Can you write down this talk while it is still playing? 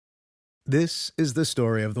This is the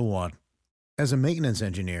story of the one. As a maintenance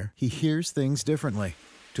engineer, he hears things differently.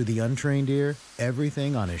 To the untrained ear,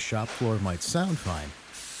 everything on his shop floor might sound fine,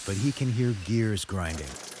 but he can hear gears grinding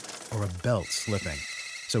or a belt slipping.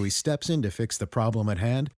 So he steps in to fix the problem at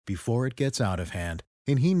hand before it gets out of hand.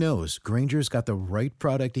 And he knows Grainger's got the right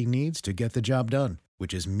product he needs to get the job done,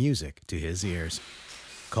 which is music to his ears.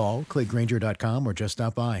 Call, click Grainger.com, or just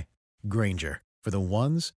stop by. Grainger, for the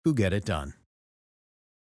ones who get it done.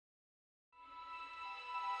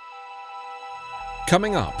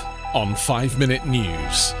 Coming up on 5 Minute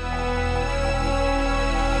News.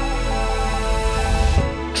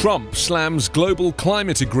 Trump slams global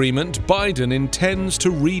climate agreement Biden intends to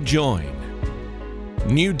rejoin.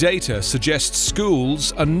 New data suggests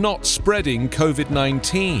schools are not spreading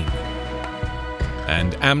COVID-19.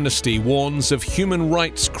 And Amnesty warns of human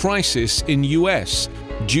rights crisis in US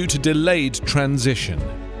due to delayed transition.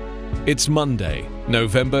 It's Monday,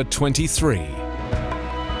 November 23.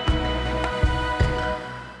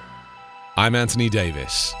 I'm Anthony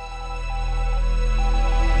Davis.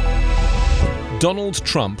 Donald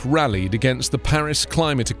Trump rallied against the Paris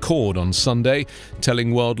Climate Accord on Sunday,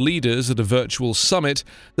 telling world leaders at a virtual summit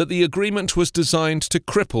that the agreement was designed to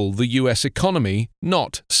cripple the US economy,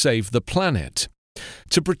 not save the planet.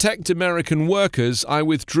 To protect American workers, I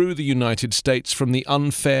withdrew the United States from the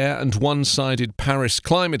unfair and one-sided Paris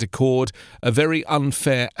Climate Accord, a very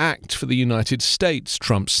unfair act for the United States,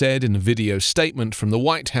 Trump said in a video statement from the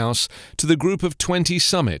White House to the Group of 20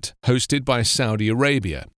 summit hosted by Saudi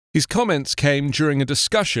Arabia. His comments came during a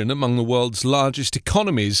discussion among the world's largest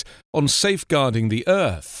economies on safeguarding the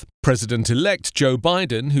Earth. President-elect Joe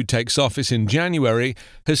Biden, who takes office in January,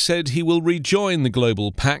 has said he will rejoin the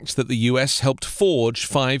global pact that the US helped forge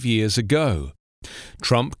 5 years ago.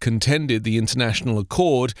 Trump contended the international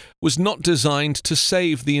accord was not designed to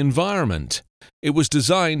save the environment. It was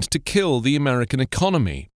designed to kill the American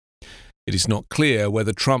economy. It is not clear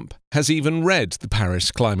whether Trump has even read the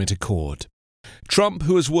Paris Climate Accord. Trump,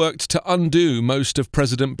 who has worked to undo most of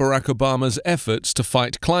President Barack Obama's efforts to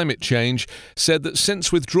fight climate change, said that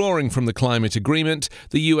since withdrawing from the climate agreement,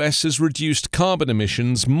 the US has reduced carbon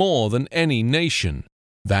emissions more than any nation.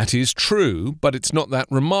 That is true, but it's not that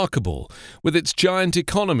remarkable. With its giant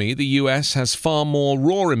economy, the US has far more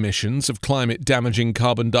raw emissions of climate-damaging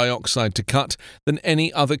carbon dioxide to cut than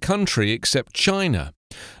any other country except China.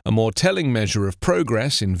 A more telling measure of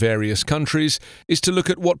progress in various countries is to look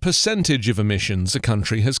at what percentage of emissions a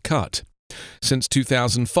country has cut. Since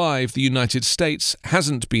 2005, the United States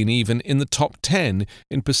hasn't been even in the top 10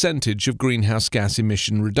 in percentage of greenhouse gas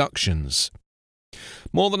emission reductions.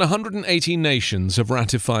 More than 180 nations have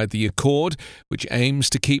ratified the accord, which aims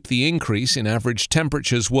to keep the increase in average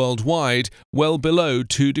temperatures worldwide well below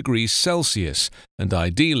 2 degrees Celsius, and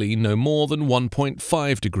ideally no more than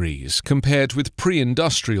 1.5 degrees, compared with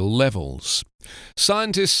pre-industrial levels.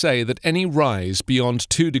 Scientists say that any rise beyond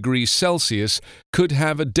 2 degrees Celsius could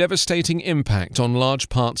have a devastating impact on large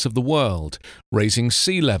parts of the world, raising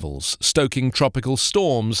sea levels, stoking tropical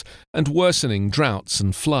storms, and worsening droughts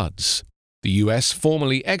and floods. The US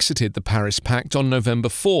formally exited the Paris Pact on November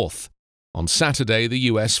 4th. On Saturday, the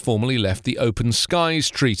US formally left the Open Skies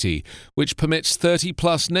Treaty, which permits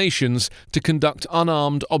 30-plus nations to conduct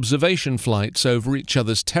unarmed observation flights over each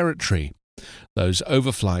other's territory. Those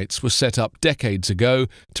overflights were set up decades ago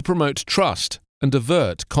to promote trust and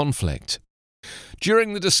avert conflict.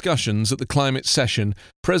 During the discussions at the climate session,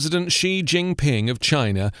 President Xi Jinping of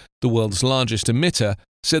China, the world's largest emitter,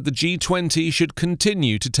 said the G20 should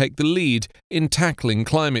continue to take the lead in tackling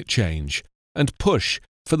climate change and push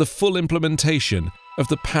for the full implementation of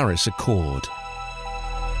the Paris Accord.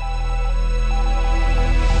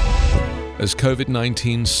 As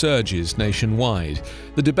COVID-19 surges nationwide,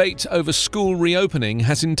 the debate over school reopening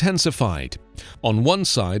has intensified. On one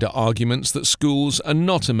side are arguments that schools are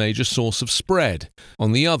not a major source of spread.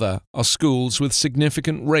 On the other are schools with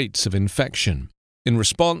significant rates of infection. In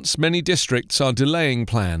response, many districts are delaying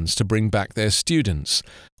plans to bring back their students.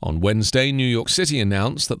 On Wednesday, New York City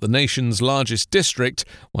announced that the nation's largest district,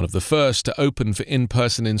 one of the first to open for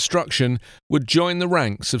in-person instruction, would join the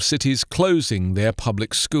ranks of cities closing their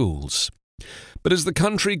public schools. But as the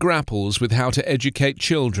country grapples with how to educate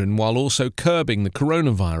children while also curbing the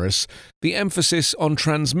coronavirus, the emphasis on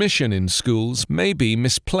transmission in schools may be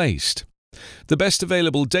misplaced. The best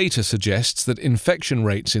available data suggests that infection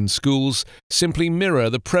rates in schools simply mirror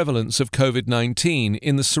the prevalence of COVID-19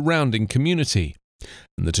 in the surrounding community,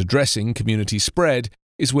 and that addressing community spread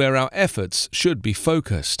is where our efforts should be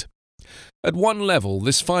focused. At one level,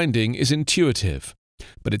 this finding is intuitive,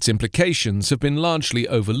 but its implications have been largely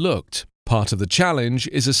overlooked. Part of the challenge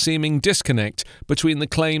is a seeming disconnect between the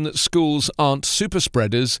claim that schools aren't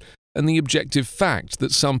superspreaders and the objective fact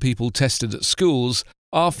that some people tested at schools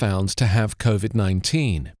are found to have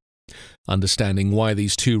COVID-19. Understanding why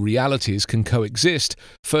these two realities can coexist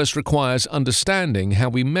first requires understanding how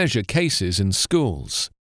we measure cases in schools.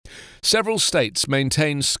 Several states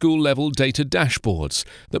maintain school-level data dashboards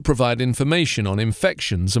that provide information on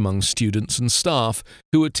infections among students and staff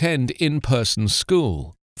who attend in-person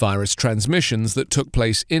school. Virus transmissions that took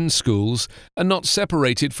place in schools are not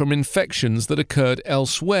separated from infections that occurred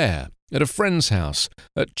elsewhere, at a friend's house,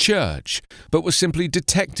 at church, but were simply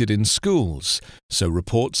detected in schools. So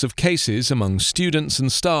reports of cases among students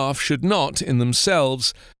and staff should not, in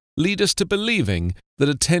themselves, lead us to believing that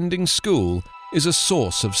attending school is a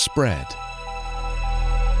source of spread.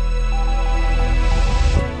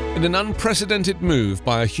 In an unprecedented move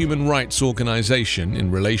by a human rights organization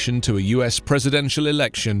in relation to a US presidential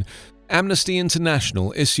election, Amnesty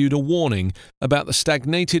International issued a warning about the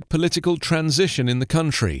stagnated political transition in the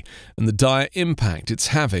country and the dire impact it's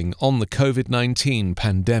having on the COVID-19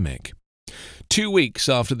 pandemic. 2 weeks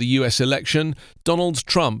after the US election, Donald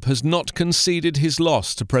Trump has not conceded his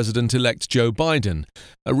loss to President-elect Joe Biden,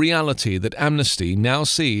 a reality that Amnesty now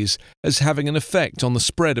sees as having an effect on the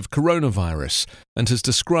spread of coronavirus and has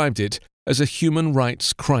described it as a human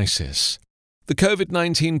rights crisis. The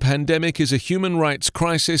COVID-19 pandemic is a human rights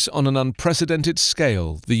crisis on an unprecedented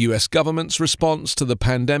scale. The US government's response to the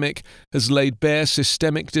pandemic has laid bare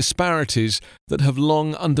systemic disparities that have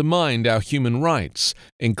long undermined our human rights,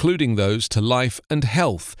 including those to life and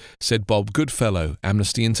health, said Bob Goodfellow,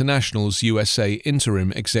 Amnesty International's USA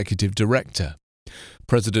Interim Executive Director.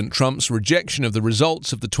 President Trump's rejection of the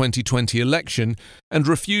results of the 2020 election and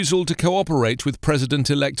refusal to cooperate with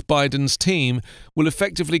President-elect Biden's team will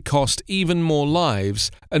effectively cost even more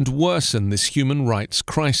lives and worsen this human rights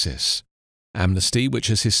crisis. Amnesty, which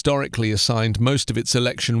has historically assigned most of its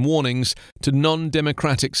election warnings to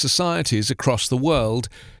non-democratic societies across the world,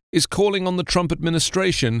 is calling on the Trump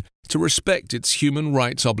administration to respect its human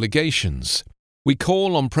rights obligations. We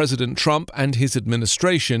call on President Trump and his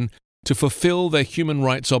administration to fulfill their human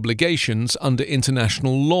rights obligations under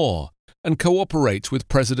international law and cooperate with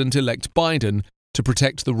President-elect Biden to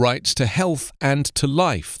protect the rights to health and to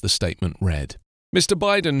life, the statement read. Mr.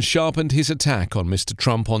 Biden sharpened his attack on Mr.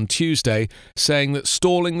 Trump on Tuesday, saying that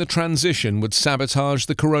stalling the transition would sabotage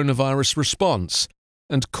the coronavirus response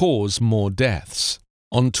and cause more deaths.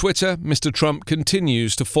 On Twitter, Mr. Trump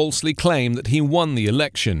continues to falsely claim that he won the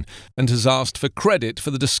election and has asked for credit for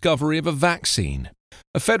the discovery of a vaccine.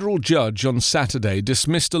 A federal judge on Saturday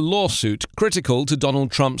dismissed a lawsuit critical to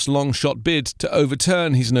Donald Trump's long-shot bid to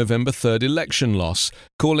overturn his November 3rd election loss,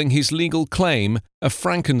 calling his legal claim a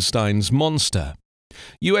Frankenstein's monster.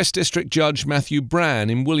 U.S. District Judge Matthew Brann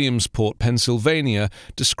in Williamsport, Pennsylvania,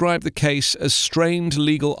 described the case as strained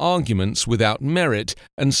legal arguments without merit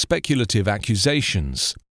and speculative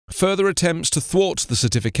accusations. Further attempts to thwart the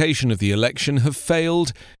certification of the election have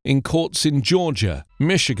failed in courts in Georgia,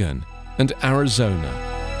 Michigan, and Arizona.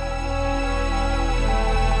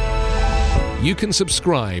 You can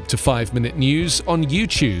subscribe to 5 Minute News on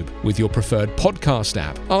YouTube with your preferred podcast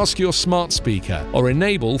app. Ask your smart speaker or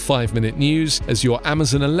enable 5 Minute News as your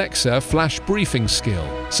Amazon Alexa flash briefing skill.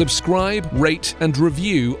 Subscribe, rate, and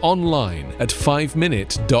review online at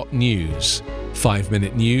 5minute.news. 5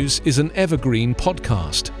 Minute News is an evergreen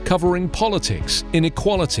podcast covering politics,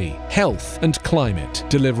 inequality, health, and climate,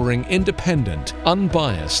 delivering independent,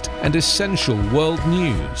 unbiased, and essential world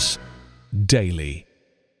news daily.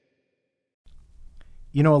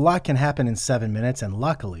 You know, a lot can happen in 7 minutes, and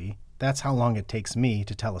luckily, that's how long it takes me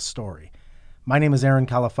to tell a story. My name is Aaron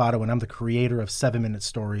Califato, and I'm the creator of 7 Minute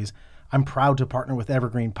Stories. I'm proud to partner with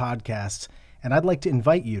Evergreen Podcasts, and I'd like to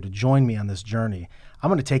invite you to join me on this journey. I'm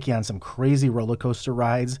going to take you on some crazy roller coaster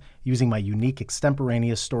rides using my unique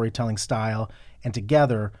extemporaneous storytelling style, and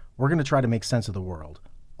together, we're going to try to make sense of the world,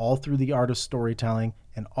 all through the art of storytelling,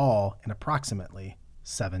 and all in approximately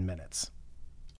 7 minutes.